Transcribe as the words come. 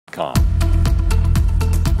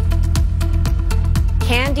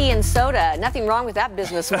Candy and soda. Nothing wrong with that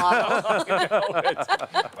business model.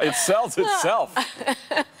 It sells itself.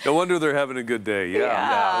 No wonder they're having a good day.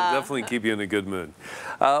 Yeah, it'll definitely keep you in a good mood.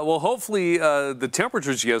 Well, hopefully the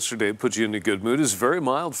temperatures yesterday put you in a good mood. It's very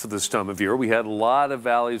mild for this time of year. We had a lot of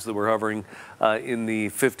valleys that were hovering in the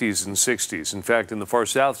 50s and 60s. In fact, in the far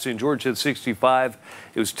south, St. George hit 65.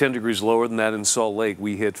 It was 10 degrees lower than that in Salt Lake.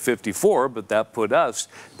 We hit 54, but that put us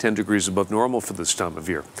 10 degrees above normal for this time of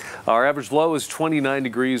year. Our average low is 29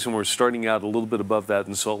 degrees, and we're starting out a little bit above that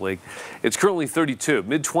in Salt Lake. It's currently 32.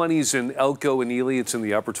 Mid-20s in Elko and Ely. It's in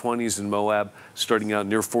the upper 20s in Moab, starting out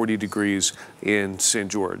near 40 degrees in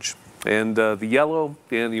St. George. And the yellow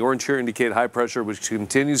and the orange here indicate high pressure, which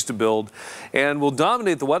continues to build and will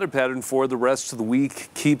dominate the weather pattern for the rest of the week,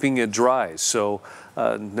 keeping it dry. So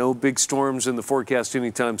no big storms in the forecast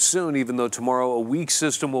anytime soon, even though tomorrow a weak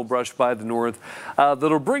system will brush by the north.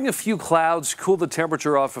 That'll bring a few clouds, cool the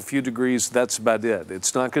temperature off a few degrees. That's about it.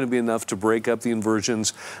 It's not going to be enough to break up the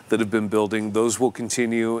inversions that have been building. Those will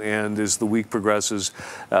continue, and as the week progresses,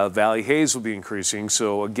 valley haze will be increasing.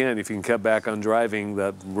 So again, if you can cut back on driving,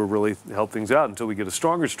 that will really help things out until we get a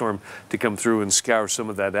stronger storm to come through and scour some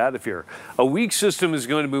of that out of here. A weak system is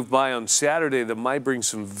going to move by on Saturday that might bring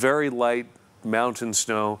some very light mountain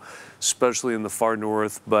snow, especially in the far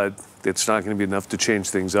north, but it's not going to be enough to change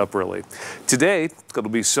things up really. Today, it'll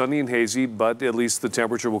be sunny and hazy, but at least the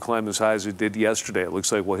temperature will climb as high as it did yesterday. It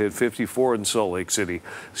looks like we'll hit 54 in Salt Lake City,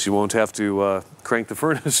 so you won't have to crank the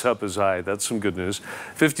furnace up as high. That's some good news.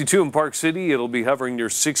 52 in Park City. It'll be hovering near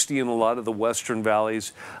 60 in a lot of the western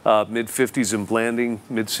valleys, mid-50s in Blanding,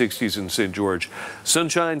 mid-60s in St. George.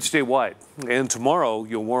 Sunshine statewide. And tomorrow,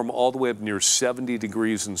 you'll warm all the way up near 70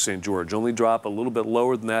 degrees in St. George. Only drop a little bit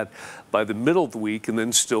lower than that by the middle of the week, and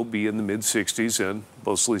then still be in the mid-60s and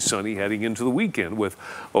mostly sunny heading into the weekend with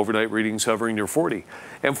overnight readings hovering near 40.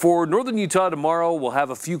 And for northern Utah tomorrow, we'll have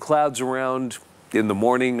a few clouds around in the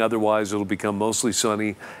morning. Otherwise, it'll become mostly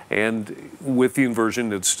sunny, and with the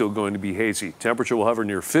inversion, it's still going to be hazy. Temperature will hover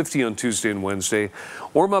near 50 on Tuesday and Wednesday.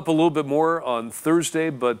 Warm up a little bit more on Thursday,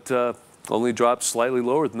 but only drop slightly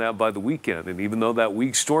lower than that by the weekend. And even though that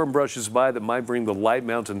weak storm brushes by that might bring the light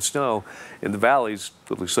mountain snow in the valleys,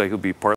 it looks like it'll be partly